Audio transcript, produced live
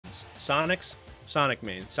Sonic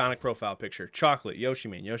main, Sonic profile picture. Chocolate, Yoshi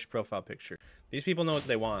main, Yoshi profile picture. These people know what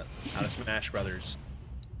they want out of Smash Brothers.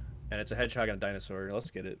 And it's a hedgehog and a dinosaur.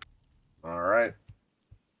 Let's get it. All right.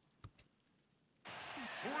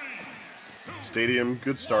 Stadium,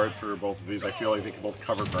 good start for both of these. I feel like they can both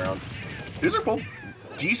cover ground. These are both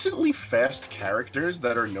decently fast characters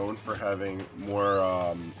that are known for having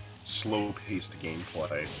more slow-paced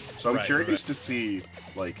gameplay. So I'm curious to see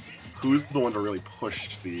like who's the one to really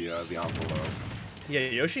push the envelope. Yeah,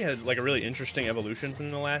 Yoshi had like a really interesting evolution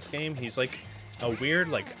from the last game. He's like a weird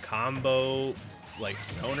like combo, like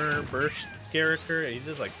zoner burst character. He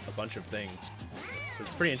does like a bunch of things. So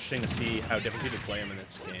it's pretty interesting to see how different people play him in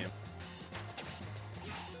this game.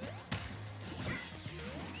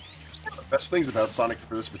 The best things about Sonic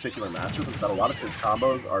for this particular matchup is that a lot of his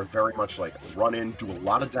combos are very much like run in, do a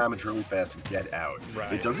lot of damage really fast, and get out.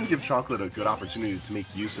 Right. It doesn't give Chocolate a good opportunity to make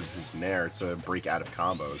use of his Nair to break out of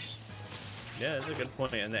combos. Yeah, that's a good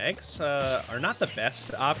point. And the eggs are not the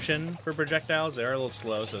best option for projectiles. They are a little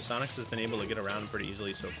slow, so Sonix has been able to get around pretty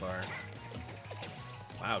easily so far.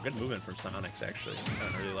 Wow, good movement from Sonix, actually. I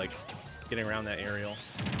don't really like getting around that aerial.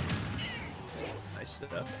 Nice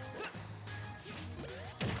stuff.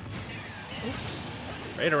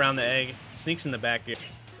 Right around the egg. Sneaks in the back here.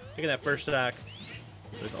 Taking that first stock.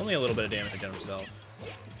 There's only a little bit of damage on himself.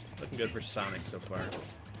 Looking good for Sonic so far.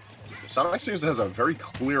 Sonic seems to have a very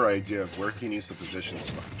clear idea of where he needs to position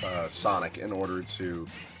Sonic in order to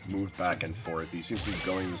move back and forth. He seems to be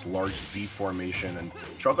going this large V formation, and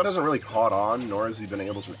Chocolate hasn't really caught on, nor has he been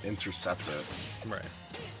able to intercept it. Right.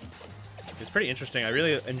 It's pretty interesting. I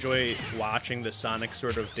really enjoy watching the Sonic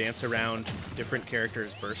sort of dance around different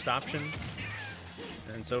characters' burst options.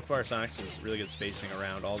 And so far, Sonic's is really good spacing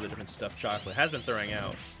around all the different stuff Chocolate has been throwing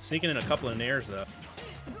out. Sneaking in a couple of nairs, though.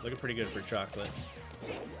 Looking pretty good for Chocolate.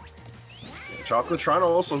 Chocolate trying to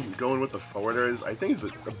also go in with the forwarders, I think is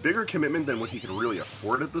a bigger commitment than what he can really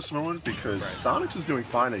afford at this moment, because Sonix is doing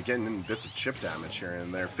fine at getting in bits of chip damage here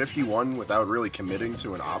and there. 51 without really committing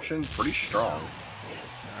to an option, pretty strong.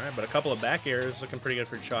 Alright, but a couple of back airs looking pretty good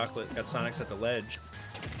for Chocolate. Got Sonix at the ledge.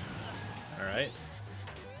 Alright.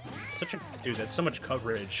 Dude, that's so much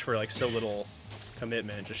coverage for like so little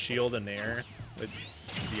commitment. Just shield and air with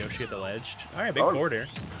Yoshi at the ledge. Alright, big forward air.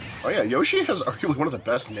 Oh yeah, Yoshi has arguably one of the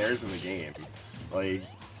best nairs in the game. Like,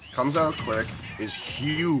 comes out quick, is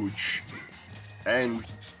huge,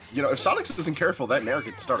 and, you know, if Sonix isn't careful, that nair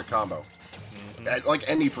could start a combo. At, like,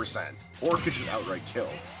 any percent. Or could just outright kill.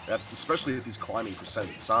 Especially at these climbing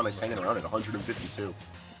percents. Sonic's hanging around at 152.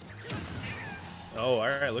 Oh,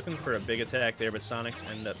 alright, looking for a big attack there, but Sonix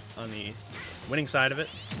ended up on the winning side of it.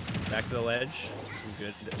 Back to the ledge. Some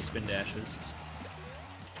good spin dashes.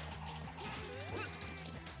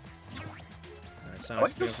 I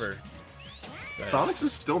like this. Sonix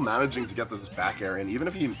is still managing to get this back air in, even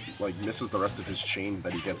if he like misses the rest of his chain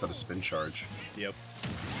that he gets out of spin charge. Yep.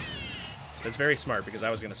 That's very smart, because I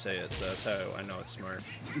was going to say it, so that's how I know it's smart.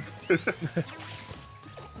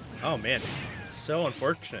 Oh man, it's so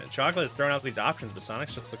unfortunate. Chocolate is throwing out these options, but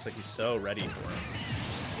Sonix just looks like he's so ready for him.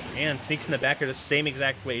 And sneaks in the back air the same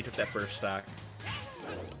exact way he took that first stock.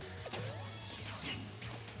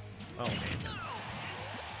 Oh man.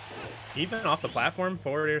 Even off the platform,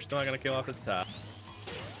 forward air still not going to kill off the top.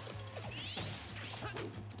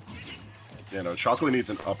 You know, Chocolate needs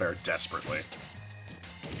an up air desperately.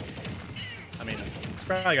 I mean, he's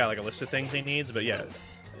probably got like a list of things he needs, but yeah,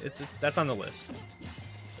 that's on the list.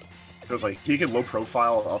 Because like he can low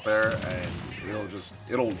profile up air and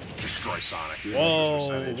it'll destroy Sonic.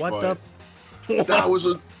 Whoa! What the? That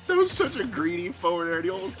was such a greedy forward air. And he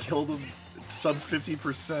almost killed him sub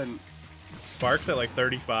 50%. Sparks at like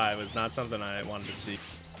 35 is not something I wanted to see.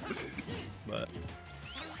 But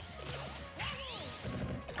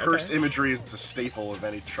cursed imagery is a staple of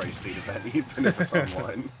any tri-state event, even if it's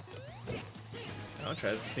online. I'll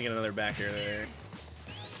try to sneak another back air there.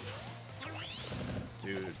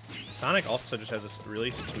 Dude, Sonic also just has this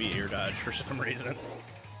really sweet air dodge for some reason.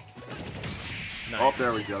 Nice. Oh,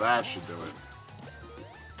 there we go. That should do it.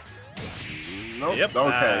 Nope. Yep. Okay.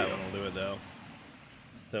 That one will do it though.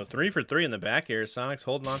 So 3 for 3 in the back air. Sonic's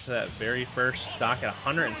holding on to that very first stock at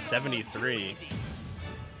 173.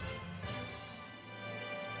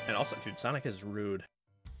 And also, dude, Sonic is rude.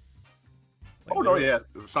 Like, oh, no, yeah.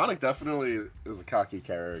 Sonic definitely is a cocky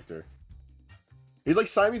character. He's like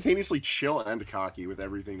simultaneously chill and cocky with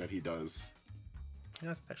everything that he does. Yeah,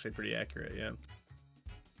 that's actually pretty accurate, yeah.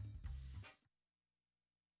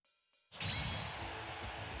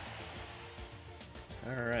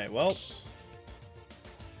 Alright, well,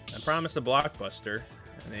 I promised a blockbuster,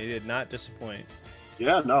 and they did not disappoint.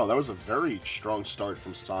 Yeah, no, that was a very strong start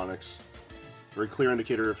from Sonix. Very clear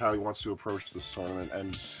indicator of how he wants to approach this tournament.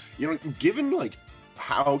 And, you know, given, like,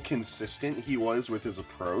 how consistent he was with his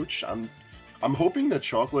approach, I'm hoping that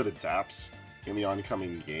Chocolate adapts in the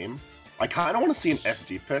oncoming game. I kind of want to see an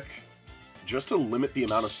FD pick, just to limit the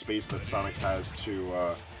amount of space that Sonix has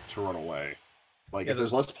to run away. Like, yeah, if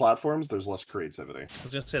there's less platforms, there's less creativity. I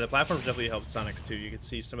was going to say, the platforms definitely helped Sonix, too. You could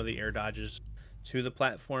see some of the air dodges to the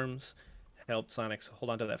platforms helped Sonix hold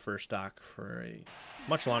on to that first stock for a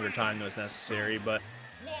much longer time than was necessary, but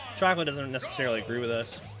Chocolate doesn't necessarily agree with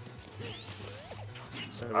us.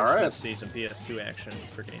 So we're just going to see some PS2 action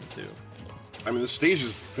for game 2. I mean, the stage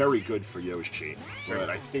is very good for Yoshi, but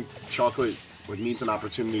I think Chocolate needs an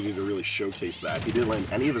opportunity to really showcase that. He didn't land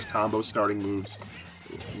any of his combo starting moves.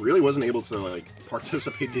 Really wasn't able to, like,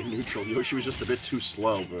 participate in neutral. Yoshi was just a bit too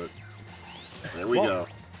slow, but there we go.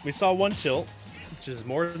 We saw one tilt, which is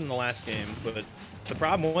more than the last game, but the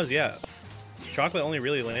problem was, yeah, Chocolate only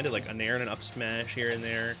really landed like a nair and an up smash here and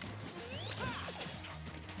there.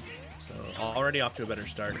 So already off to a better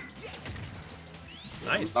start.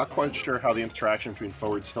 Nice. I'm not quite sure how the interaction between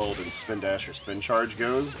forward tilt and spin dash or spin charge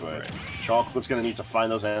goes, but Chocolate's going to need to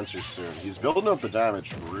find those answers soon. He's building up the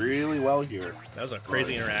damage really well here. That was a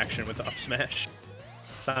crazy interaction with the up smash.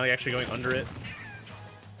 Sonic actually going under it.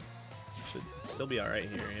 Should still be alright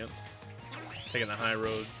here, yep. Taking the high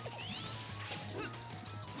road.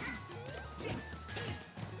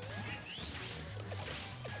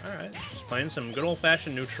 Alright, just playing some good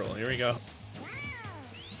old-fashioned neutral. Here we go.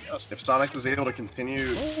 Yes, if Sonix is able to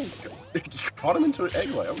continue... Oh, caught him into an egg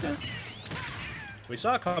lay, okay. We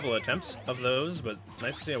saw a couple of attempts of those, but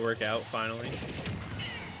nice to see it work out finally.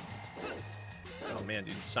 Oh man,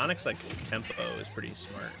 dude, Sonic's like tempo is pretty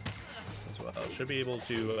smart as well. Should be able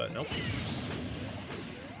to, nope.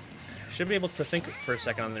 Should be able to think for a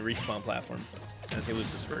second on the respawn platform as he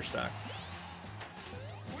loses first stock.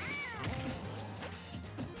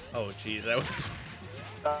 Oh jeez, that was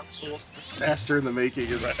absolute disaster in the making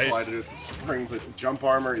as I collided with the spring, but jump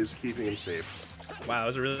armor is keeping him safe. Wow, that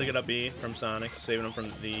was a really good up B from Sonix, saving him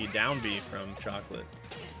from the down B from Chocolate.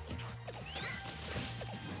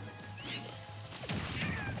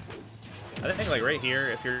 I think like right here,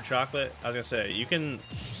 if you're Chocolate, I was gonna say you can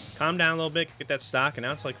calm down a little bit, get that stock, and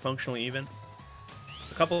now it's like functionally even.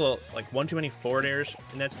 A couple of like one too many forward airs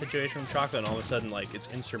in that situation from Chocolate, and all of a sudden like it's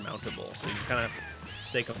insurmountable. So you kind of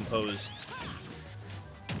stay composed.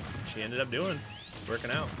 She ended up doing,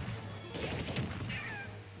 working out.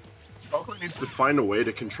 Chocolate needs to find a way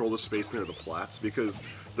to control the space near the plats, because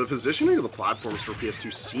the positioning of the platforms for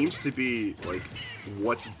PS2 seems to be like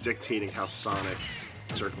what's dictating how Sonic's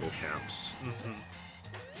circle camps.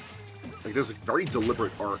 Like there's a very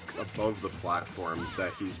deliberate arc above the platforms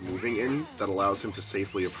that he's moving in that allows him to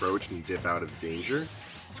safely approach and dip out of danger.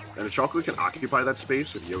 And if Chocolate can occupy that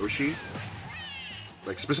space with Yoshi,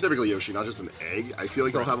 like specifically Yoshi, not just an egg, I feel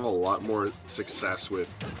like they'll have a lot more success with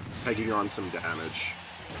pegging on some damage.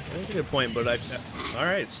 That's a good point, but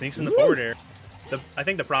alright, sneaks in the forward air. I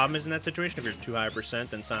think the problem is in that situation, if you're too high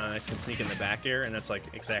percent, then Sonix can sneak in the back air, and that's like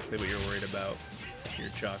exactly what you're worried about if you're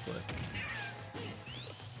Chocolate.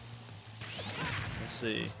 Let's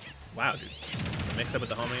see. Wow, dude. Mix up with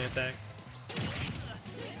the homing attack.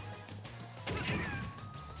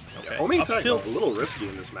 Okay. Homing attack a little risky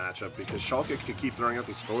in this matchup because Chocolate could keep throwing out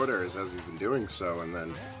these forward airs as he's been doing so, and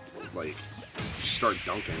then, like, start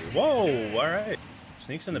dunking. Whoa, alright.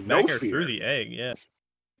 Sneaks in the back air through the egg, yeah.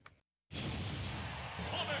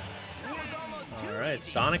 Alright,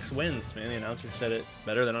 Sonix wins. Man, the announcer said it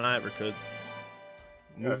better than I ever could.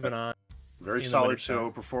 Moving on. Very solid show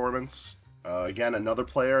performance. Again, another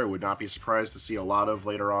player I would not be surprised to see a lot of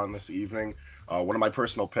later on this evening. One of my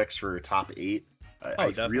personal picks for top 8.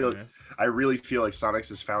 I really feel like Sonix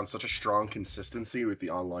has found such a strong consistency with the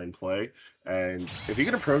online play, and if he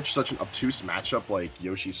can approach such an obtuse matchup like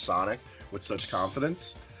Yoshi Sonic with such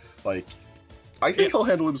confidence, like, I think he'll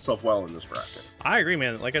handle himself well in this bracket. I agree,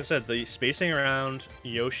 man. Like I said, the spacing around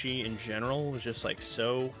Yoshi in general was just like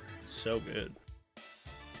so good.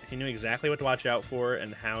 He knew exactly what to watch out for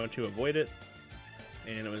and how to avoid it,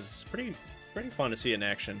 and it was pretty fun to see it in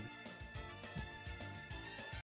action.